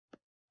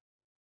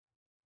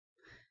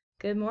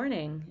Good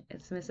morning.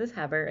 It's Mrs.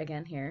 Hebert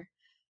again here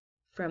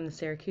from the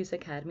Syracuse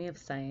Academy of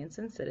Science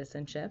and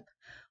Citizenship.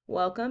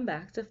 Welcome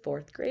back to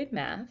 4th grade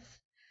math.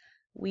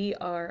 We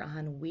are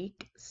on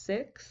week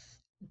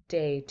 6,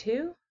 day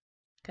 2.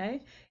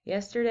 Okay.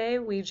 Yesterday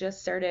we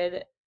just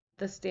started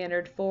the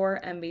standard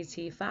 4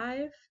 MBT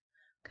 5.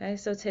 Okay,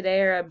 so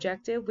today our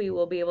objective, we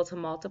will be able to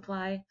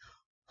multiply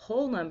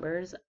whole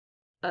numbers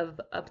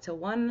of up to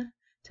 1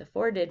 to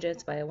 4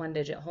 digits by a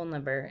 1-digit whole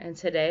number. And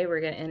today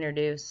we're going to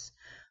introduce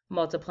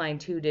multiplying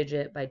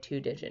 2-digit by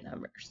 2-digit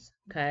numbers.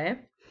 Okay.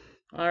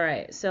 All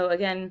right. So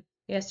again,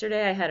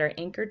 yesterday I had our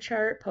anchor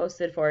chart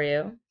posted for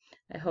you.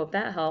 I hope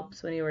that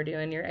helps when you were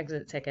doing your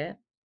exit ticket.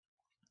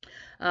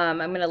 I'm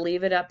going to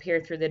leave it up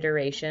here through the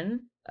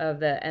duration of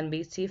the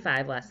NBC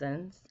 5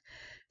 lessons.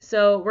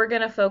 So we're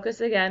going to focus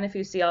again. If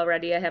you see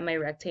already, I have my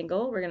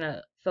rectangle. We're going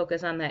to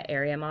focus on that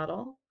area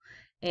model.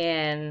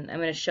 And I'm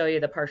going to show you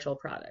the partial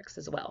products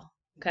as well.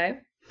 Okay.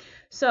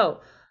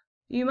 So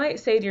you might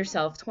say to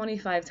yourself,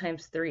 25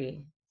 times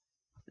 3.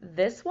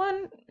 This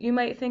one you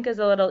might think is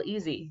a little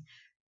easy.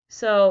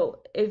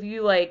 So if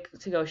you like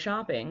to go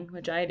shopping,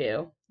 which I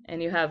do,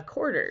 and you have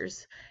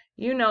quarters,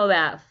 you know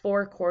that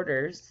 4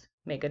 quarters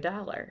make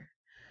 $1.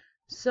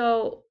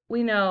 So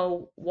we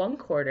know 1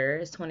 quarter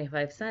is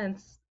 25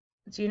 cents.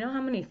 Do you know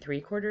how many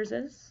 3 quarters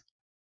is?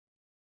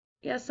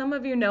 Yeah, some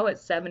of you know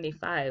it's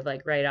 75,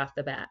 like right off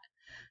the bat.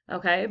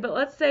 Okay, but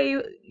let's say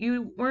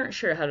you weren't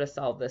sure how to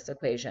solve this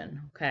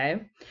equation,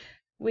 okay?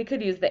 We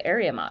could use the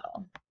area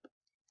model.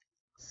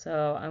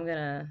 So I'm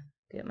gonna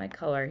get my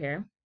color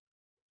here.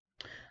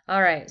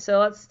 All right, so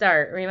let's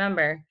start.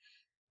 Remember,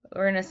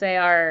 we're gonna say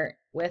our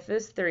width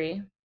is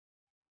 3,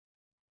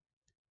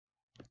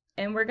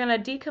 and we're gonna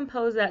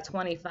decompose that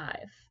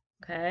 25,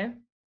 okay?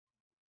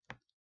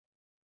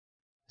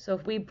 So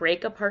if we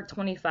break apart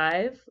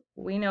 25,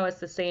 we know it's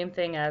the same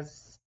thing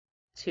as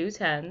 2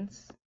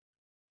 10s,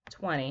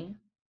 20,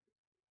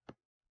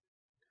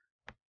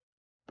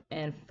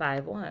 and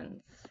 5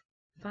 1s,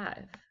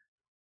 5.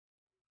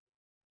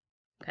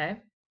 Okay?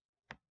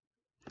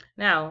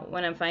 Now,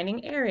 when I'm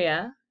finding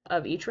area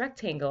of each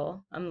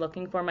rectangle, I'm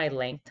looking for my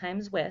length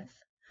times width.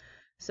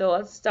 So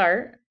let's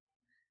start.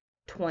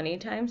 20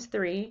 times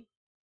 3.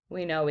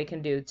 We know we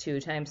can do 2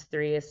 times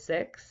 3 is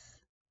 6.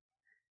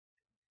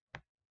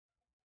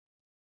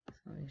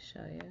 Let me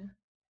show you.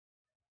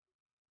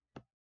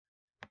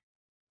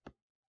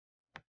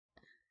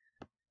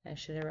 I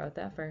should have wrote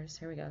that first.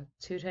 Here we go.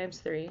 2 times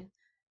 3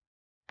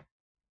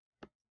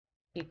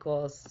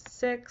 equals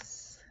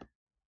 6.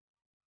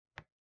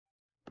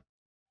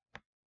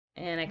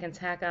 And I can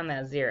tack on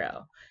that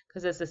 0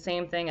 because it's the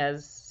same thing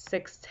as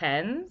 6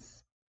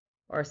 10s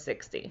or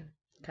 60.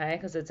 Okay,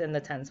 because it's in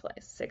the tens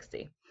place,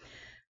 60.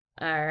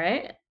 All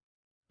right.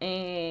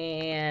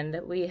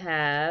 And we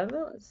have,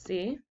 let's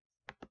see,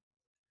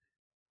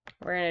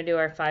 we're going to do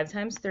our 5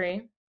 times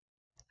 3.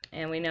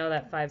 And we know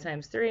that 5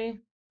 times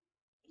 3,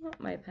 oh,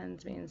 my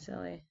pen's being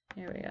silly.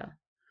 Here we go.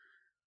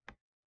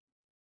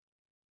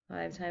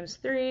 5 times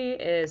 3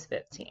 is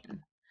 15.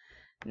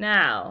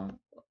 Now,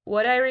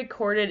 what I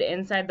recorded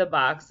inside the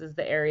box is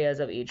the areas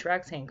of each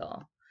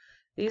rectangle.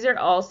 These are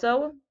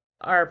also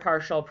our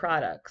partial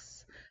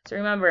products. So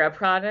remember, a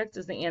product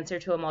is the answer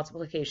to a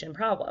multiplication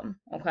problem,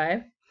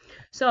 okay?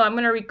 So I'm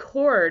going to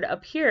record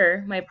up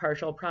here my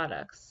partial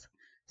products.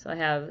 So I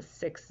have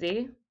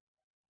 60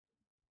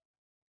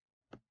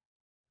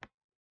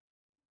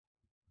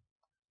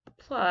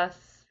 plus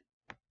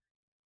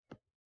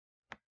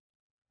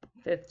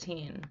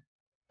 15.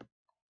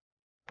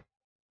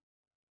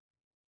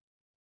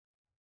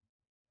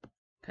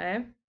 Okay?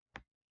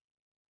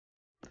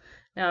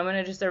 Now I'm going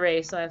to just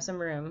erase so I have some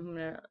room. I'm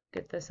going to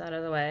get this out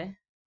of the way.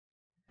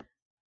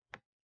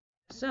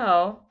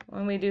 So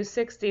when we do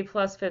 60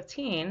 plus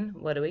 15,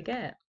 what do we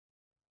get?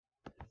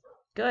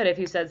 Good, if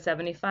you said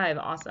 75,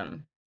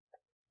 awesome.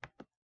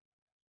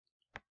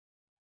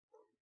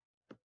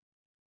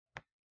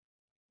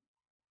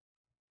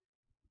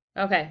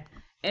 Okay,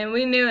 and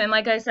we knew, and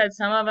like I said,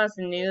 some of us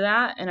knew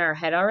that in our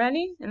head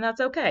already, and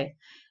that's okay.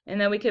 And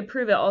then we could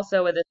prove it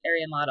also with this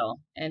area model.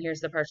 And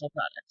here's the partial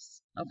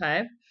products.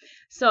 Okay,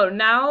 so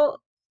now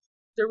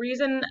the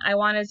reason I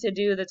wanted to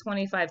do the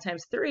 25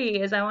 times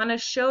 3 is I want to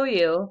show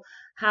you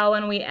how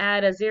when we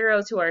add a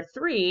 0 to our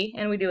 3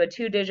 and we do a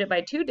 2-digit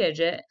by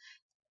 2-digit,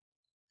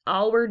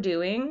 all we're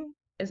doing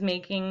is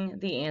making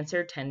the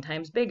answer 10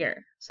 times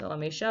bigger. So let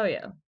me show you.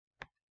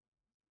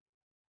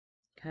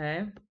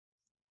 Okay.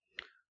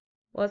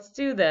 Let's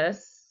do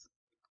this.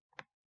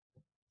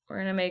 We're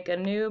going to make a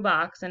new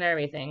box and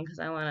everything because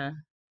I want to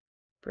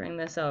bring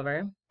this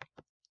over.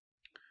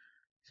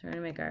 So we're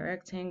going to make our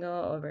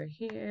rectangle over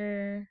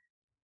here.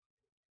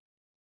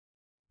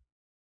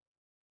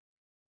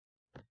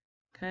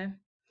 Okay.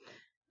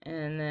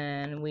 And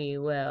then we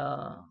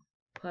will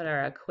put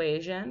our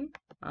equation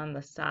on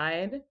the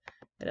side.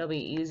 It'll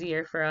be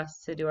easier for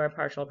us to do our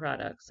partial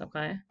products,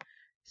 okay?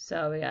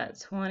 So we got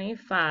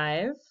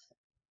 25.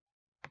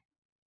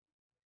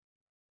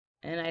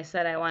 And I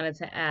said I wanted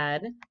to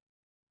add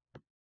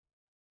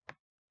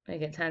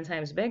make it 10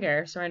 times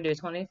bigger. So we're going to do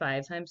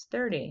 25 times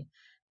 30.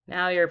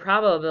 Now you're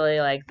probably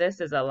like,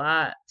 this is a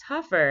lot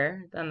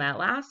tougher than that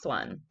last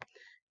one.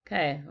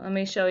 Okay, let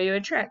me show you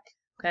a trick.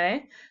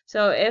 Okay,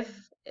 so if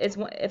it's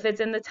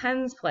in the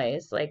tens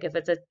place, like if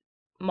it's a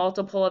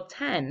multiple of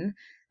 10,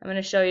 I'm going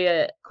to show you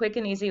a quick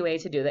and easy way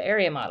to do the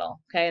area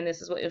model. Okay, and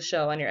this is what you'll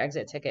show on your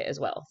exit ticket as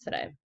well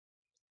today.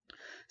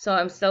 So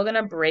I'm still going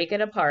to break it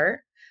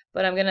apart,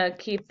 but I'm going to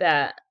keep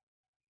that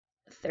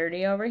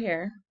 30 over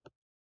here.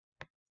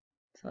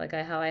 So like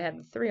how I had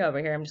the 3 over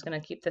here, I'm just going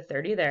to keep the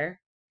 30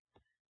 there.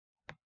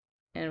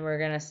 And we're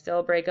going to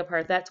still break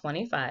apart that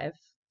 25.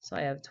 So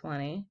I have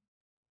 20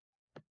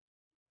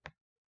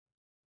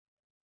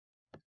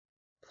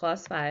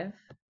 plus 5.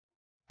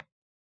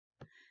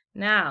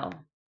 Now,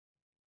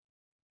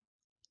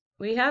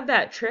 we have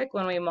that trick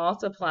when we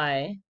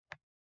multiply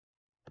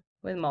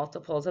with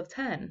multiples of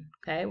 10,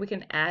 okay? We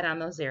can add on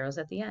those zeros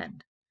at the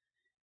end.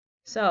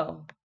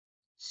 So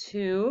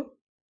 2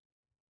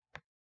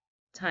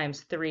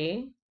 times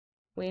 3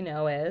 we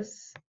know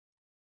is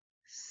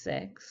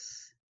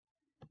 6.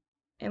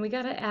 And we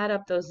got to add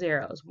up those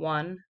zeros.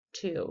 1,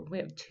 2. We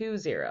have 2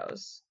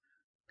 zeros,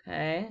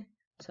 okay?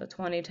 So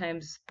 20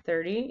 times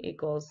 30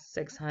 equals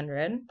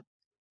 600.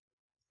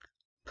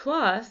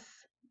 Plus,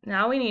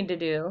 now we need to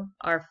do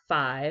our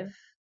 5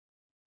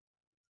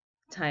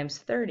 times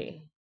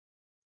 30.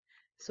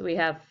 So we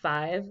have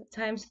 5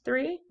 times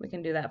 3. We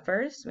can do that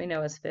first. We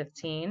know it's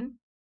 15.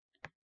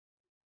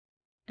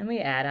 And we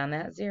add on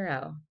that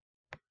 0.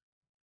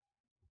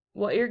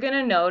 What you're going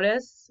to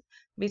notice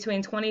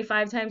between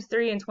 25 times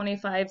 3 and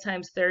 25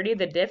 times 30,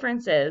 the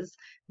difference is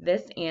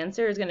this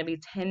answer is going to be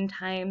 10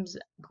 times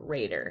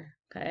greater,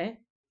 okay?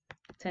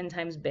 10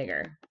 times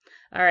bigger.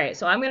 All right,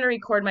 so I'm going to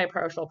record my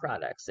partial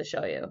products to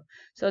show you.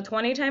 So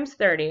 20 times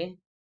 30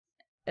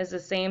 is the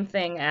same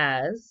thing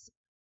as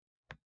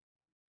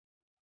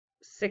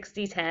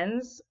 60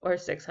 tens or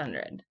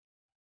 600.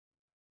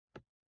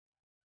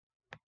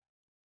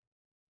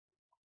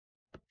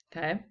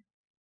 Okay.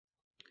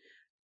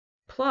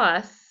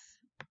 Plus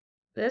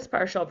this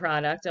partial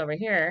product over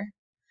here,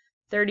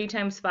 30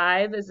 times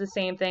 5 is the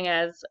same thing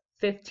as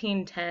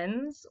 15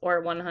 tens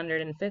or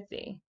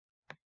 150.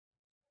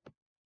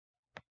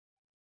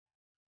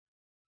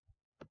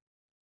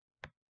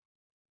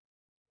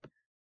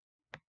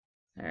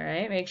 All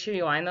right, make sure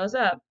you line those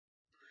up.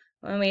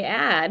 When we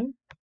add,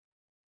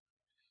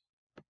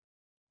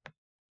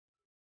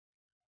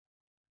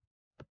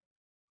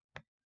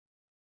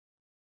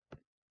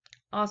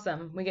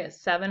 awesome, we get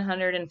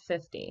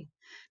 750.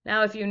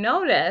 Now, if you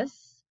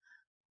notice,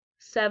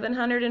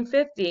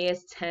 750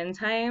 is 10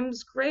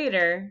 times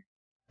greater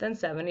than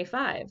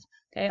 75.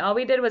 Okay, all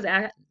we did was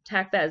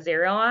tack that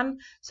 0 on.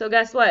 So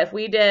guess what? If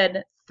we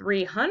did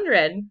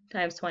 300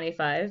 times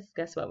 25,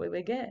 guess what we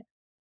would get?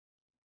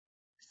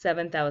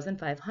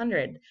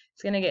 7,500.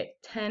 It's going to get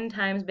 10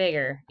 times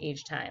bigger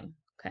each time.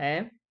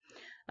 Okay.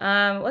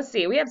 Let's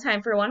see. We have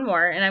time for one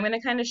more, and I'm going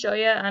to kind of show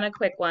you on a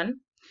quick one.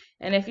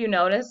 And if you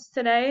notice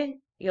today,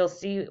 you'll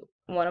see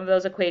one of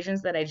those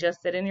equations that I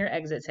just did in your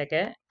exit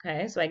ticket.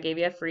 Okay, so I gave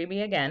you a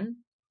freebie again.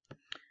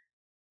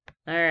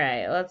 All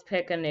right, let's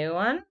pick a new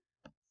one.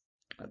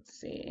 Let's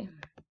see.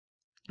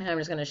 And I'm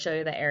just going to show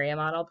you the area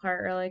model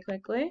part really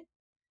quickly.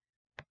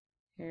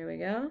 Here we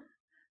go.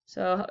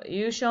 So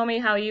you show me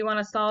how you want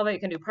to solve it. You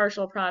can do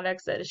partial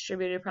products, that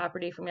distributed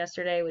property from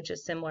yesterday, which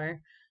is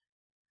similar.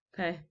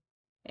 Okay,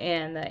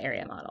 and the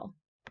area model.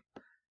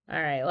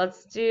 All right,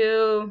 let's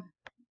do,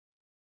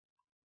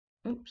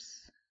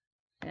 oops,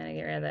 I gotta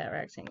get rid of that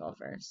rectangle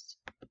first.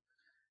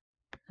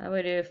 How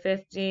would we do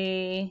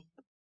 50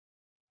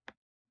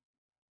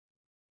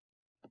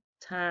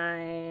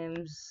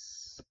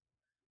 times,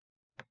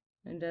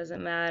 it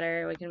doesn't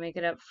matter, we can make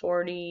it up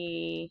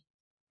 42.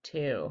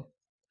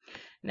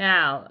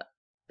 Now,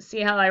 see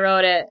how I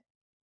wrote it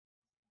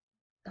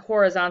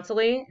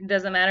horizontally? It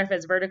doesn't matter if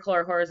it's vertical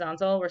or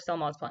horizontal, we're still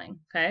multiplying,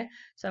 okay?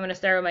 So I'm going to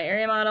start with my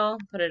area model,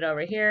 put it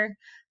over here.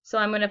 So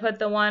I'm going to put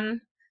the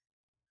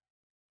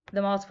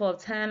multiple of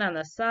 10 on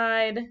the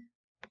side,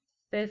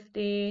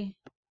 50,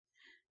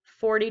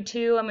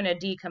 42, I'm going to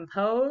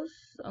decompose,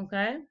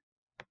 okay?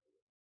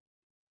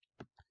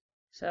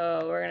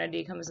 So we're going to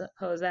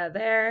decompose that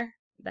there,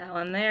 that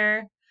one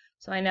there.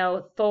 So I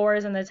know 4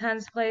 is in the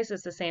tens place,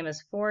 it's the same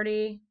as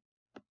 40.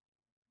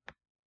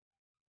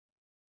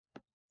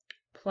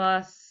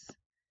 Plus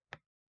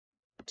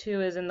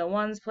 2 is in the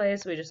ones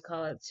place, we just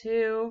call it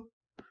 2.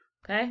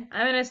 Okay,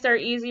 I'm going to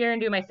start easier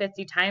and do my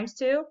 50 times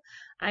 2.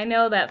 I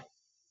know that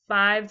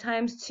 5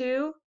 times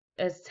 2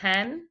 is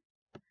 10,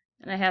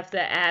 and I have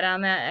to add on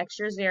that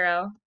extra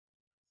 0,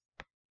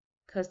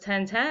 because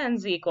 10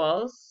 tens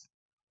equals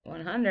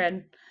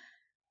 100.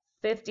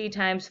 50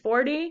 times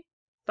 40,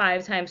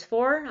 5 times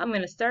 4, I'm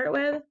going to start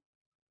with,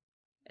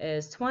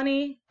 is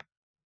 20.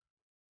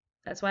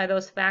 That's why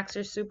those facts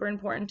are super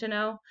important to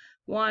know.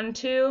 1,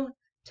 2,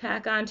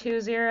 tack on 2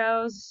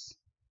 zeros.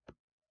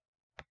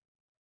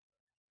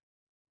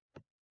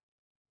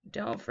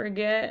 Don't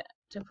forget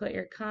to put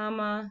your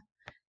comma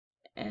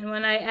And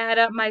when I add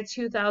up my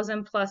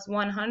 2,000 plus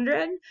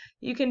 100,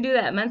 you can do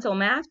that mental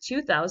math,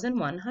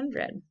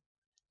 2,100.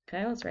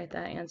 Okay, let's write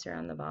that answer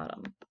on the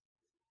bottom.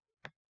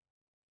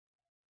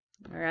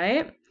 All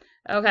right.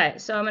 Okay,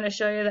 so I'm going to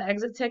show you the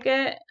exit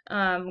ticket.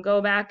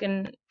 Go back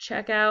and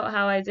check out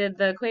how I did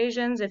the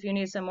equations if you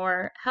need some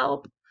more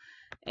help.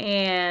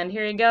 And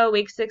here you go,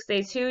 week 6,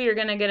 day 2, you're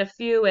going to get a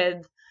few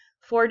with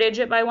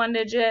 4-digit by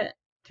 1-digit,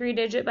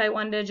 3-digit by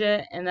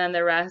 1-digit, and then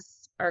the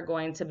rest are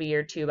going to be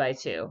your 2 by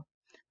 2.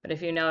 But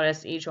if you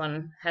notice, each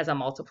one has a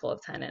multiple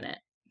of 10 in it.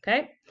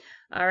 Okay?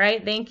 All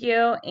right, thank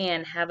you,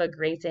 and have a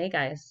great day,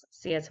 guys.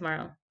 See you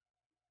tomorrow.